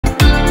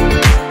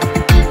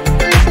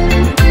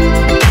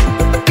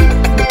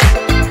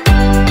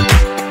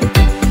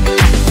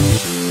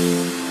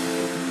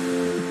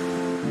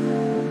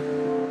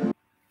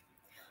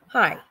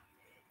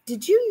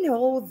Did you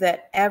know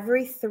that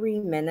every 3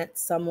 minutes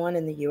someone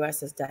in the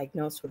US is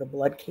diagnosed with a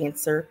blood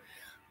cancer?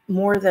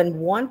 More than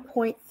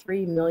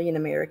 1.3 million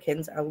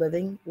Americans are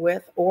living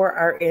with or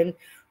are in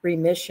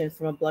remission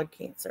from a blood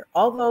cancer.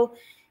 Although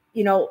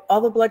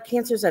blood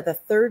cancers are the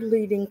third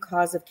leading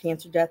cause of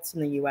cancer deaths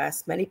in the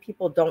US, many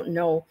people don't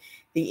know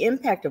the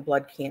impact of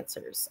blood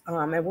cancers.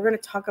 And we're going to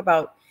talk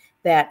about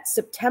that.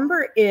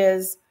 September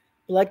is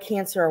Blood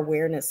Cancer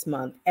Awareness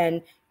Month.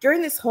 And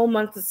during this whole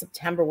month of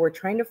September, we're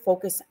trying to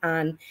focus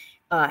on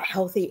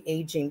healthy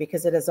aging,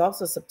 because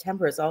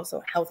September is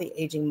also Healthy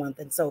Aging Month.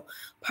 And so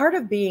part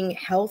of being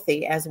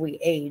healthy as we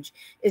age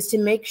is to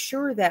make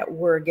sure that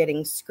we're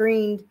getting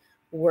screened,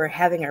 we're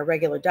having our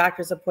regular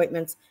doctor's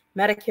appointments.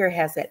 Medicare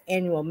has that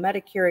annual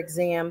Medicare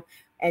exam,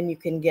 and you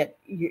can get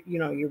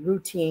your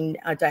routine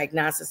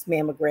diagnosis,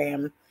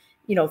 mammogram,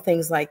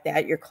 things like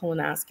that, your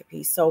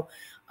colonoscopy. So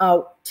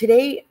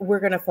today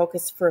we're going to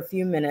focus for a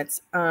few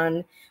minutes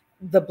on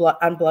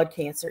blood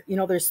cancer.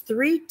 There's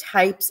three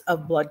types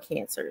of blood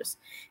cancers.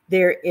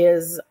 There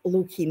is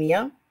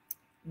leukemia,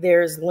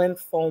 there's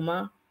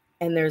lymphoma,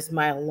 and there's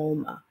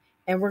myeloma.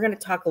 And we're going to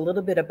talk a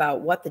little bit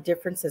about what the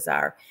differences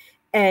are.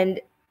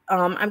 And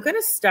I'm going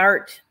to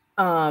start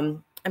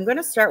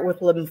with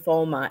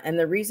lymphoma. And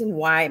the reason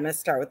why I'm going to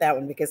start with that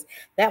one, because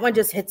that one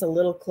just hits a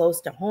little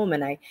close to home.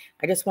 And I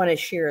just want to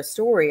share a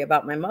story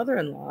about my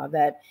mother-in-law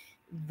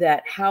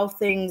that how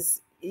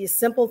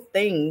simple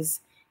things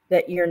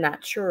that you're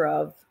not sure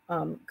of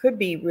could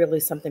be really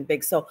something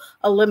big. So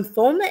a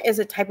lymphoma is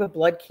a type of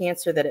blood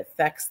cancer that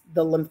affects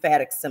the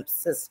lymphatic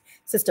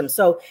system.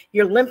 So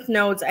your lymph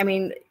nodes,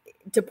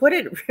 to put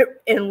it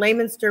in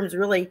layman's terms,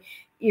 really,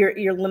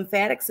 your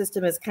lymphatic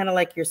system is kind of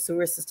like your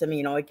sewer system.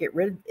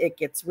 It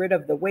gets rid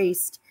of the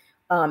waste.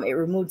 It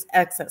removes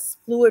excess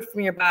fluid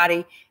from your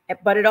body,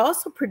 but it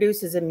also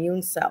produces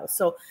immune cells.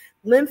 So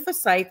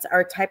lymphocytes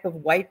are a type of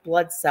white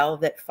blood cell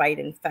that fight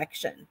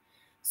infection.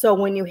 So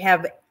when you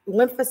have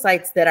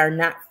lymphocytes that are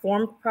not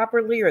formed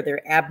properly or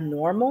they're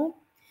abnormal,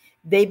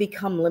 they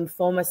become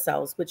lymphoma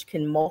cells, which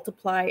can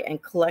multiply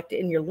and collect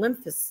in your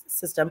lymph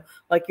system,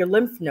 like your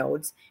lymph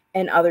nodes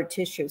and other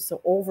tissues.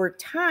 So over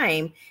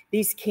time,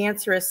 these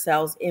cancerous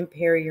cells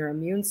impair your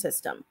immune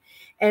system.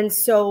 And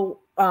so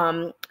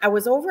I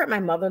was over at my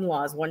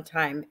mother-in-law's one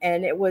time,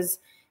 and it was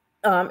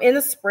in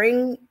the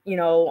spring,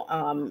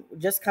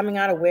 just coming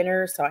out of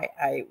winter. So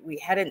we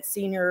hadn't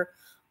seen her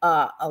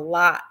a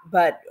lot,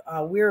 but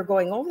we were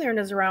going over there, and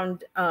it was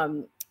around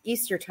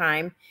Easter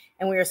time,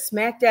 and we were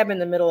smack dab in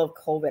the middle of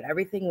COVID.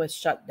 Everything was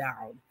shut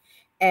down.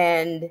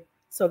 And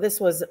so this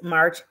was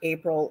March,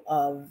 April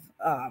of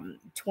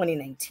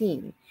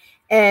 2019.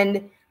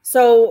 And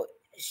so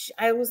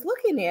I was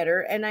looking at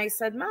her, and I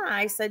said,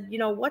 Ma,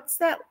 what's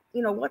that,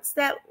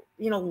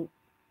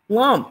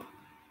 lump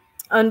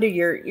under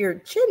your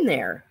chin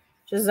there?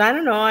 She says, I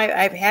don't know.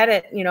 I've had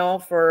it,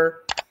 for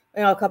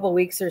a couple of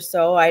weeks or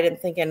so. I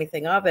didn't think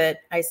anything of it.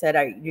 I said,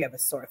 do you have a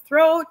sore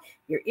throat?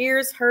 Your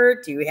ears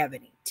hurt? Do you have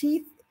any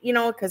teeth?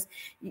 Because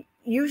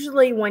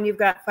usually when you've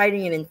got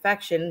fighting an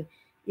infection,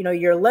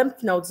 your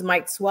lymph nodes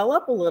might swell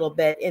up a little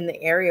bit in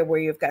the area where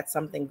you've got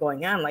something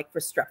going on, like for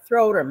strep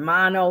throat or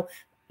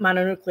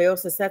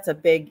mononucleosis. That's a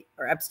big,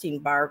 or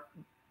Epstein-Barr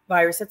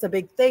virus. That's a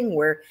big thing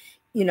where,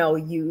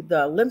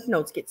 the lymph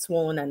nodes get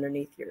swollen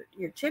underneath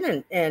your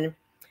chin. And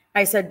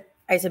I said,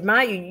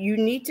 Ma, you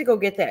need to go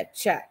get that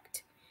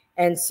checked.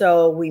 And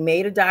so we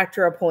made a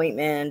doctor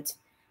appointment.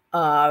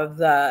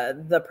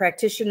 The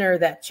practitioner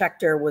that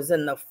checked her was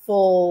in the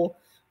full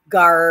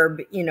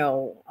garb,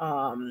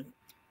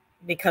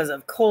 because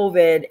of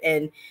COVID.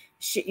 And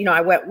she, I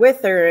went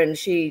with her, and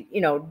she,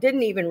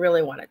 didn't even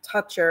really want to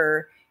touch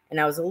her. And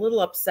I was a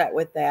little upset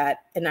with that.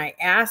 And I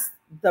asked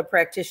the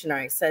practitioner,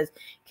 I said,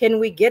 can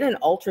we get an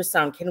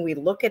ultrasound? Can we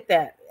look at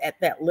that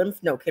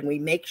lymph node? Can we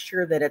make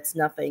sure that it's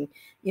nothing,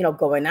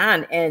 going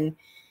on? And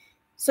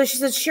so she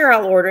said, sure,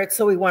 I'll order it.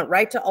 So we went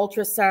right to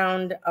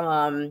ultrasound.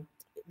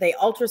 They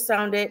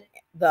ultrasound it.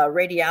 The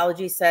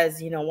radiology says,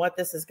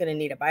 this is going to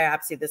need a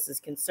biopsy. This is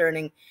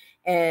concerning.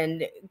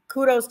 And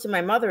kudos to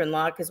my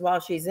mother-in-law, because while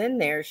she's in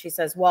there, she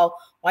says, well,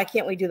 why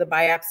can't we do the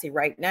biopsy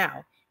right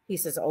now? He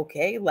says,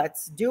 okay,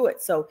 let's do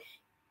it. So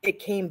it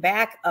came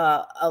back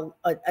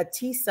a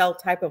T cell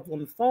type of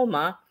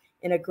lymphoma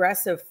in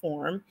aggressive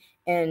form,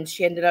 and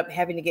she ended up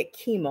having to get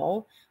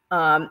chemo.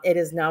 It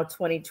is now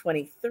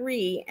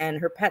 2023, and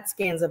her PET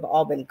scans have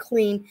all been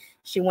clean.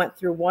 She went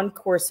through one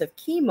course of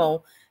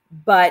chemo,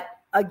 but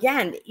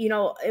again,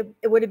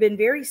 it would have been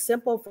very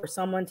simple for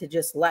someone to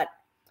just let,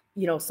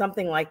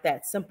 something like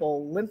that,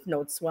 simple lymph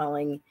node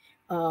swelling,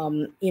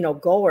 go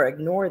or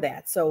ignore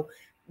that. So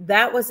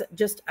that was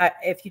just,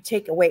 if you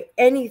take away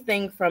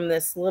anything from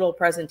this little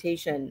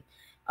presentation,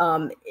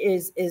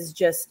 is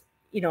just,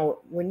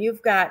 when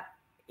you've got,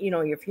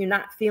 if you're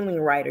not feeling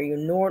right, or you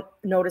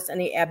notice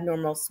any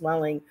abnormal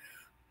swelling,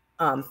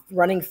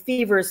 running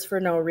fevers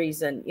for no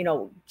reason,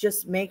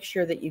 just make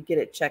sure that you get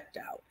it checked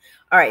out.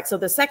 All right. So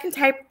the second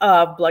type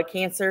of blood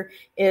cancer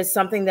is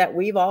something that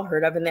we've all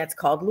heard of, and that's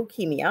called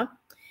leukemia.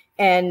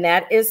 and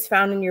that is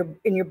found in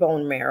your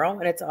bone marrow,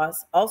 and it's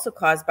also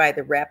caused by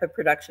the rapid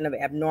production of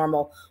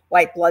abnormal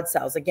white blood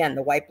cells. Again,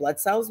 the white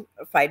blood cells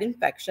fight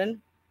infection,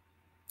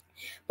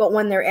 but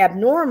when they're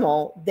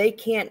abnormal, they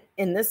can't,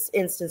 in this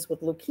instance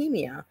with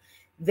leukemia,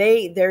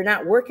 they're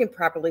not working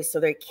properly, so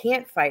they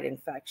can't fight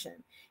infection.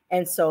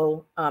 And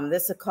so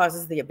this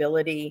causes the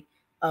ability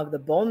of the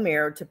bone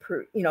marrow to,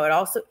 it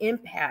also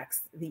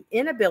impacts the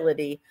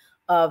inability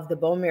of the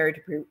bone marrow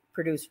to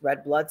produce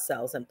red blood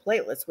cells and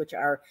platelets, which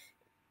are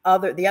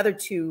the other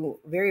two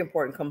very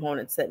important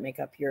components that make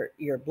up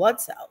your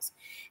blood cells.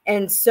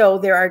 And so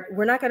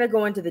we're not going to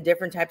go into the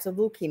different types of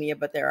leukemia,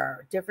 but there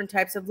are different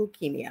types of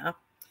leukemia.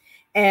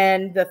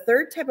 And the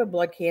third type of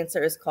blood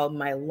cancer is called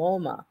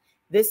myeloma.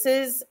 This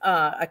is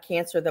a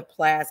cancer of the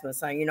plasma.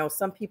 So,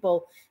 some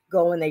people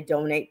go and they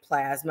donate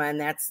plasma, and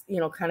that's,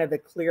 kind of the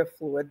clear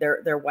fluid.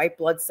 They're white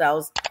blood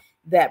cells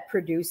that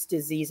produce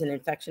disease and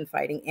infection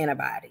fighting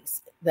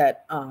antibodies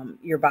that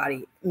your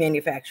body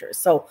manufactures.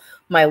 So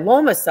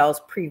myeloma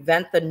cells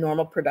prevent the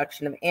normal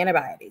production of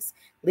antibodies,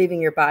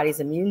 leaving your body's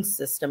immune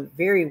system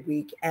very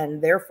weak,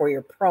 and therefore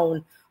you're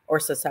prone or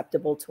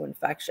susceptible to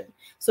infection.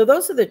 So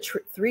those are the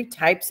three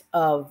types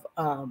of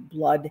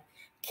blood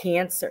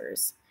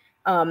cancers.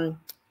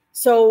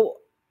 So,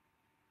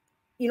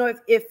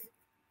 if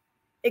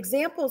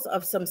examples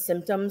of some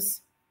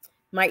symptoms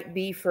might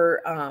be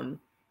for,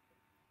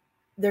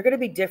 they're going to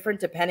be different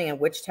depending on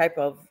which type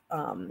of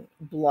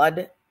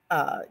blood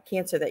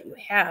cancer that you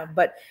have.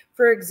 But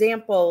for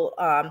example,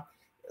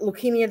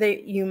 leukemia,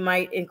 that you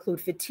might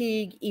include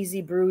fatigue,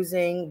 easy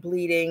bruising,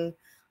 bleeding.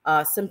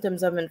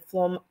 Symptoms of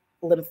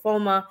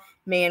lymphoma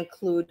may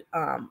include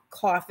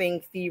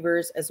coughing,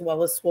 fevers, as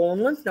well as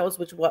swollen lymph nodes,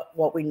 which is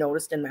what we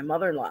noticed in my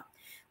mother-in-law.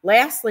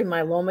 Lastly,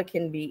 myeloma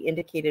can be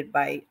indicated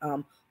by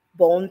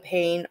bone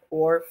pain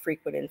or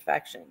frequent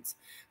infections.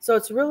 So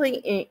it's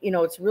really,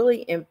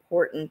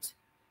 important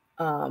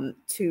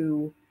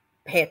to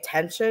pay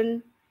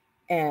attention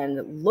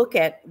and look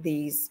at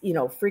these,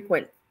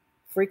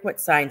 frequent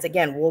signs.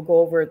 Again, we'll go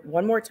over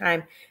one more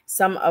time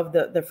some of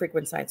the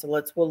frequent signs.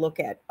 So we'll look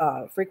at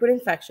frequent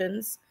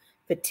infections,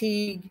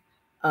 fatigue,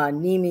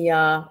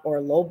 anemia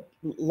or low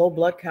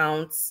blood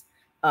counts,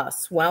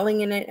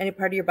 swelling in any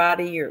part of your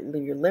body, your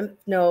lymph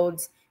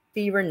nodes,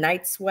 fever,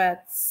 night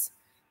sweats,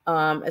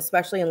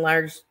 especially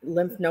enlarged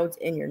lymph nodes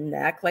in your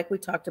neck, like we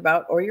talked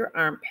about, or your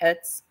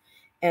armpits.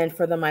 And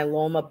for the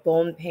myeloma,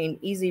 bone pain,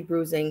 easy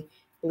bruising,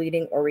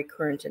 bleeding, or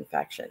recurrent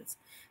infections.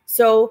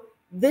 So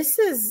this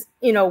is,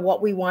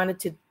 what we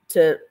wanted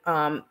to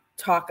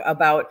talk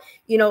about.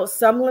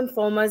 Some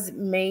lymphomas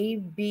may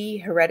be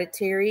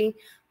hereditary.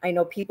 I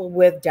know people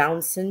with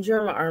Down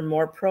syndrome are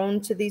more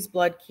prone to these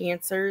blood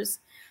cancers.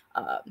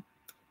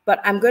 But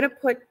I'm going to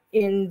put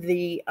in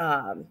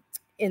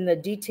the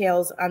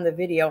details on the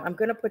video, I'm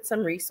going to put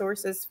some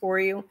resources for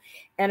you.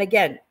 And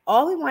again,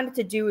 all we wanted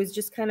to do is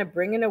just kind of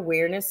bring an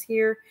awareness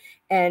here.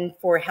 And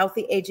for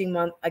Healthy Aging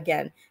Month,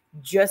 again,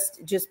 just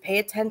pay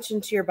attention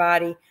to your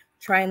body.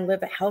 Try and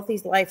live a healthy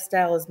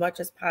lifestyle as much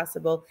as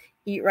possible.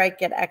 Eat right,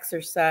 get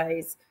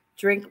exercise,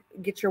 drink,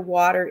 get your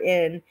water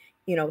in.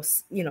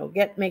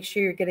 Make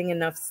sure you're getting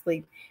enough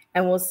sleep.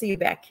 And we'll see you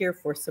back here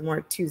for some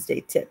more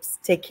Tuesday tips.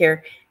 Take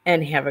care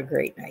and have a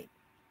great night.